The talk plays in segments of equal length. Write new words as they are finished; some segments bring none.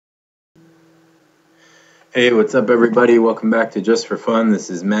Hey, what's up, everybody? Welcome back to Just for Fun. This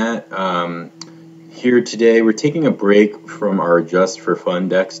is Matt. Here today, we're taking a break from our Just for Fun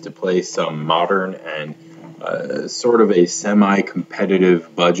decks to play some modern and sort of a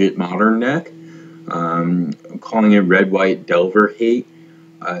semi-competitive budget modern deck. I'm calling it Red White Delver Hate.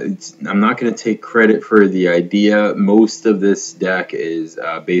 I'm not going to take credit for the idea. Most of this deck is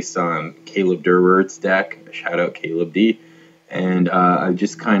based on Caleb Durward's deck. Shout out Caleb D. And I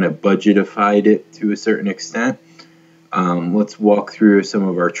just kind of budgetified it to a certain extent. Let's walk through some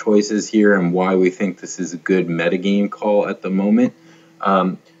of our choices here and why we think this is a good metagame call at the moment.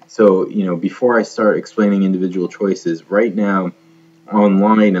 Before I start explaining individual choices, right now,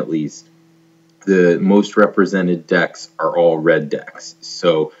 online at least, the most represented decks are all red decks.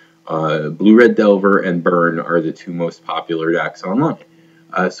 So Blue Red Delver and Burn are the two most popular decks online.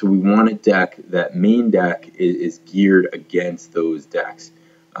 So we want a deck that main deck is geared against those decks.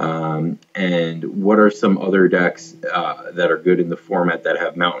 And what are some other decks that are good in the format that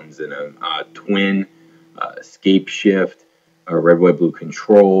have mountains in them? Twin, Escape Shift, Red, White, Blue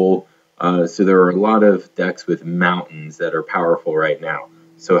Control. So there are a lot of decks with mountains that are powerful right now.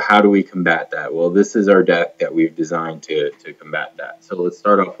 So how do we combat that? Well, this is our deck that we've designed to combat that. So let's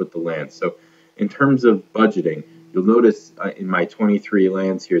start off with the lands. So in terms of budgeting, you'll notice in my 23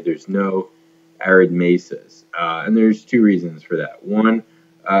 lands here, there's no arid mesas. And there's two reasons for that.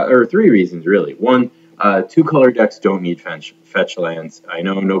 Or three reasons really. One, two color decks don't need fetch lands. I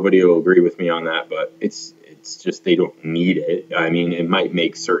know nobody will agree with me on that, but it's just they don't need it. I mean, it might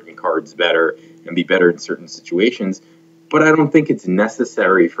make certain cards better and be better in certain situations, but I don't think it's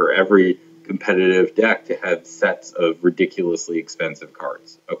necessary for every competitive deck to have sets of ridiculously expensive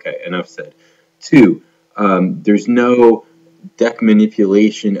cards. Okay, enough said. Two, there's no deck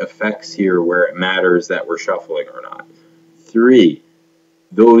manipulation effects here where it matters that we're shuffling or not. Three,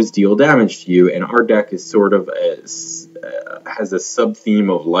 those deal damage to you, and our deck is sort of has a sub-theme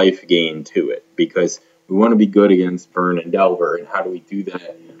of life gain to it, because we want to be good against Burn and Delver, and how do we do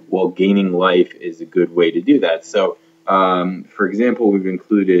that? Well, gaining life is a good way to do that. So, for example, we've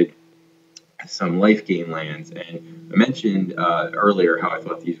included some life gain lands, and I mentioned earlier how I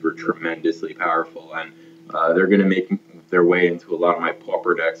thought these were tremendously powerful, and they're going to make their way into a lot of my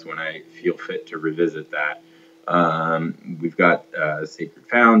pauper decks when I feel fit to revisit that. We've got Sacred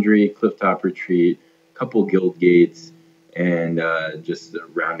Foundry, Clifftop Retreat, a couple Guild Gates, and just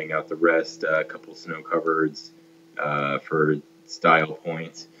rounding out the rest, a couple Snow Covereds for style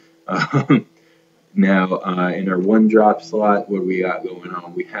points. Now, in our one drop slot, what do we got going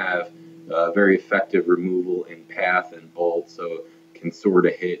on? We have very effective removal in Path and Bolt, so can sort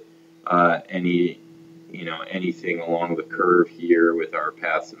of hit anything along the curve here with our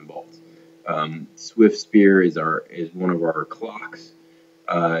Paths and Bolts. Swift Spear is one of our clocks,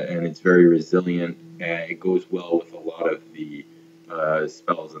 and it's very resilient. And it goes well with a lot of the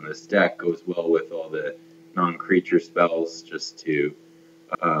spells in this deck. Goes well with all the non-creature spells, just to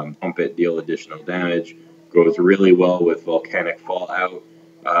pump it, deal additional damage. Goes really well with Volcanic Fallout.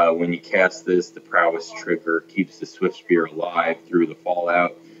 When you cast this, the Prowess trigger keeps the Swift Spear alive through the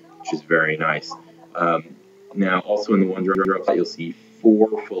Fallout, which is very nice. Now, also in the one drop set, you'll see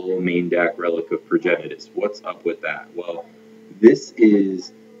 4 full main deck Relic of Progenitus. What's up with that? Well, this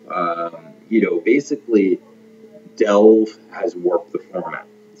is, basically Delve has warped the format.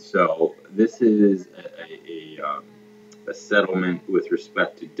 So this is a settlement with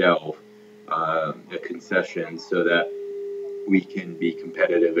respect to Delve, a concession so that we can be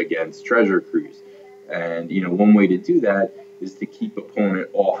competitive against Treasure Cruise. And, one way to do that is to keep opponent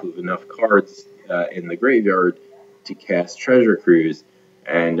off of enough cards in the graveyard to cast Treasure Cruise,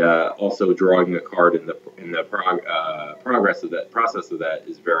 and also drawing a card in the process of that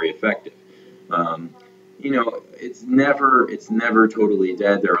is very effective. It's never totally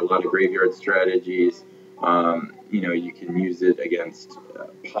dead. There are a lot of graveyard strategies. You can use it against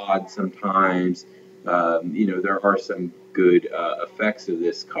Pod sometimes. There are some good effects of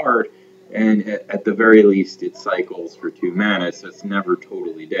this card, and at the very least, it cycles for 2 mana, so it's never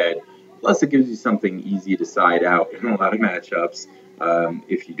totally dead. Plus, it gives you something easy to side out in a lot of matchups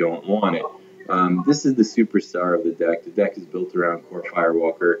if you don't want it. This is the superstar of the deck. The deck is built around Core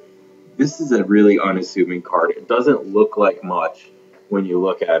Firewalker. This is a really unassuming card. It doesn't look like much when you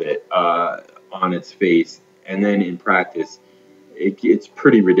look at it on its face, and then in practice, it's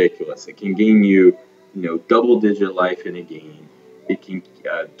pretty ridiculous. It can gain you, double-digit life in a game. It can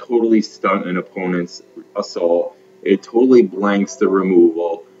totally stunt an opponent's assault. It totally blanks the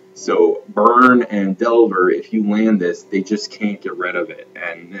removal. So Burn and Delver, if you land this, they just can't get rid of it,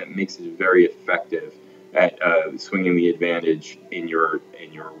 and that makes it very effective at swinging the advantage in your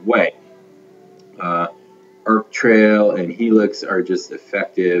way. Arc Trail and Helix are just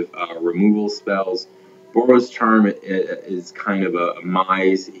effective removal spells. Boros Charm is kind of a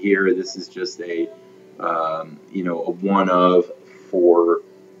mize here. This is just a a one of for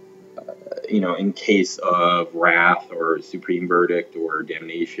in case of Wrath or Supreme Verdict or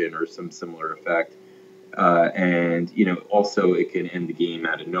Damnation or some similar effect. And also it can end the game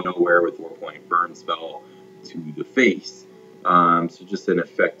out of nowhere with 4-point burn spell to the face. So just an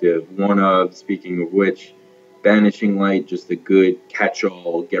effective one of. Speaking of which, Banishing Light, just a good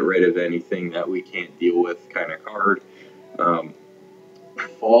catch-all, get rid of anything that we can't deal with kind of card.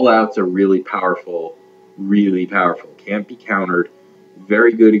 Fallout's a really powerful, can't be countered.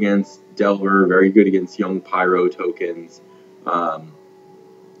 Very good against Delver, very good against young Pyro tokens.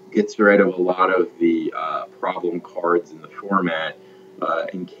 Gets rid of a lot of the problem cards in the format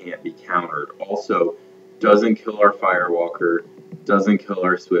and can't be countered. Also, doesn't kill our Firewalker, doesn't kill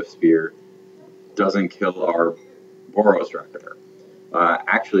our Swiftspear, doesn't kill our Boros Reckoner.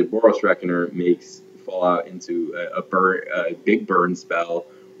 Actually, Boros Reckoner makes Fallout into a big burn spell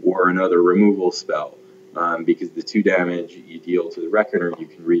or another removal spell. Because the 2 damage you deal to the Reckoner, you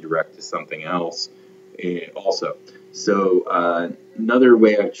can redirect to something else also. So another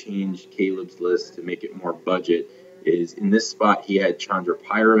way I've changed Caleb's list to make it more budget is in this spot he had Chandra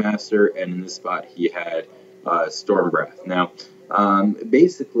Pyromaster, and in this spot he had Stormbreath. Now,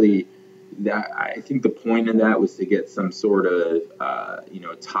 basically, I think the point of that was to get some sort of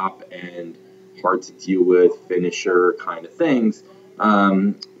top end, hard to deal with finisher kind of things.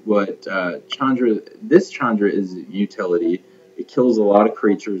 But this Chandra is utility. It kills a lot of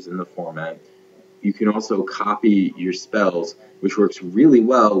creatures in the format. You can also copy your spells, which works really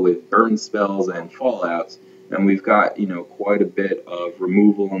well with burn spells and fallouts. And we've got, quite a bit of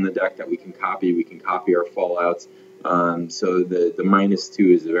removal in the deck that we can copy. We can copy our fallouts. So the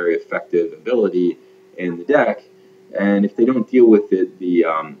 -2 is a very effective ability in the deck. And if they don't deal with it, the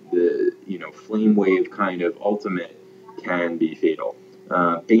Flame Wave kind of ultimate can be fatal.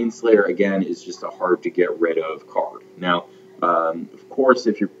 Baneslayer, again, is just a hard to get rid of card. Now, of course,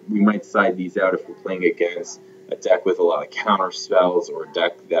 we might side these out if we're playing against a deck with a lot of counter spells or a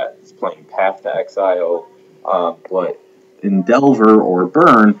deck that's playing Path to Exile. But in Delver or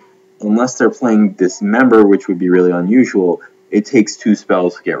Burn, unless they're playing Dismember, which would be really unusual, it takes 2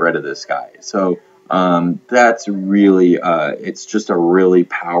 spells to get rid of this guy. So that's really, it's just a really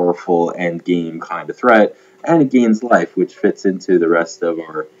powerful end game kind of threat. And it gains life, which fits into the rest of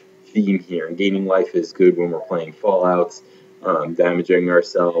our theme here. And gaining life is good when we're playing Fallouts, damaging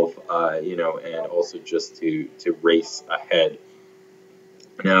ourselves, and also just to race ahead.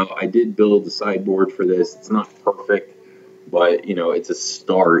 Now, I did build a sideboard for this. It's not perfect, but, it's a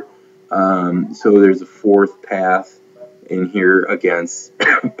start. So there's a 4th path in here against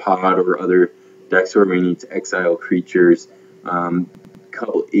Pod or other decks where we need to exile creatures. A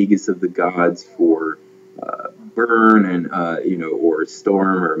couple Aegis of the Gods for Burn and, or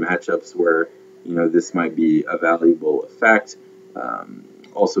Storm, or matchups where, this might be a valuable effect.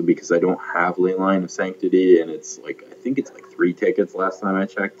 Also because I don't have Leyline of Sanctity, and it's I think it's 3 tickets last time I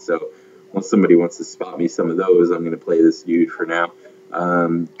checked, so once somebody wants to spot me some of those, I'm going to play this dude for now.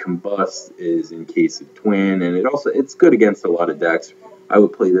 Combust is in case of Twin, and it's good against a lot of decks. I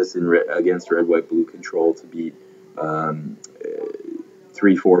would play this against Red, White, Blue Control to beat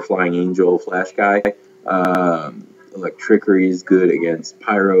 3/4 Flying Angel Flash guy. Electrickery is good against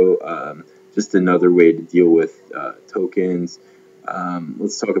Pyro. Just another way to deal with tokens.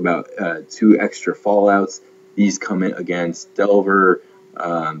 Let's talk about 2 extra Fallouts. These come in against Delver.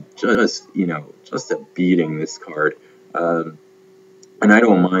 Just a beating, this card. And I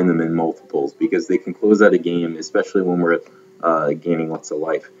don't mind them in multiples because they can close out a game, especially when we're gaining lots of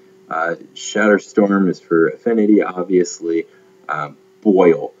life. Shatterstorm is for affinity, obviously.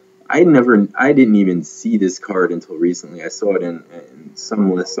 Boil. I didn't even see this card until recently. I saw it in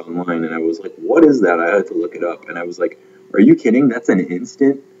some lists online, and I was like, what is that? I had to look it up, and I was like, are you kidding? That's an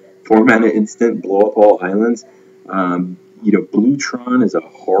instant, 4-mana instant, blow up all islands. Bluetron is a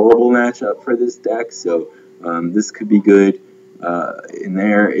horrible matchup for this deck, so this could be good. In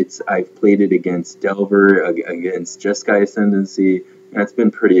there, I've played it against Delver, against Jeskai Ascendancy, and it's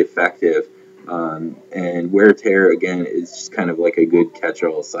been pretty effective. And Wear Tear, again, is just kind of like a good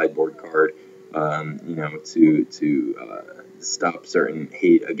catch-all sideboard card, to stop certain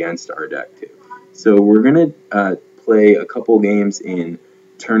hate against our deck, too. So we're going to play a couple games in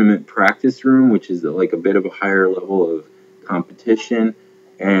Tournament Practice Room, which is a bit of a higher level of competition.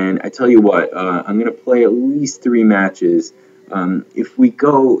 And I tell you what, I'm going to play at least 3 matches. If we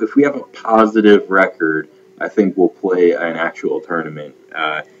have a positive record, I think we'll play an actual tournament.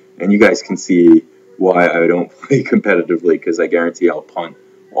 And you guys can see why I don't play competitively, because I guarantee I'll punt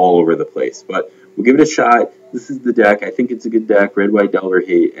all over the place. But we'll give it a shot. This is the deck. I think it's a good deck, Red White Delver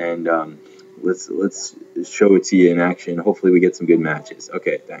Hate, and let's show it to you in action. Hopefully we get some good matches.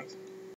 Okay, thanks.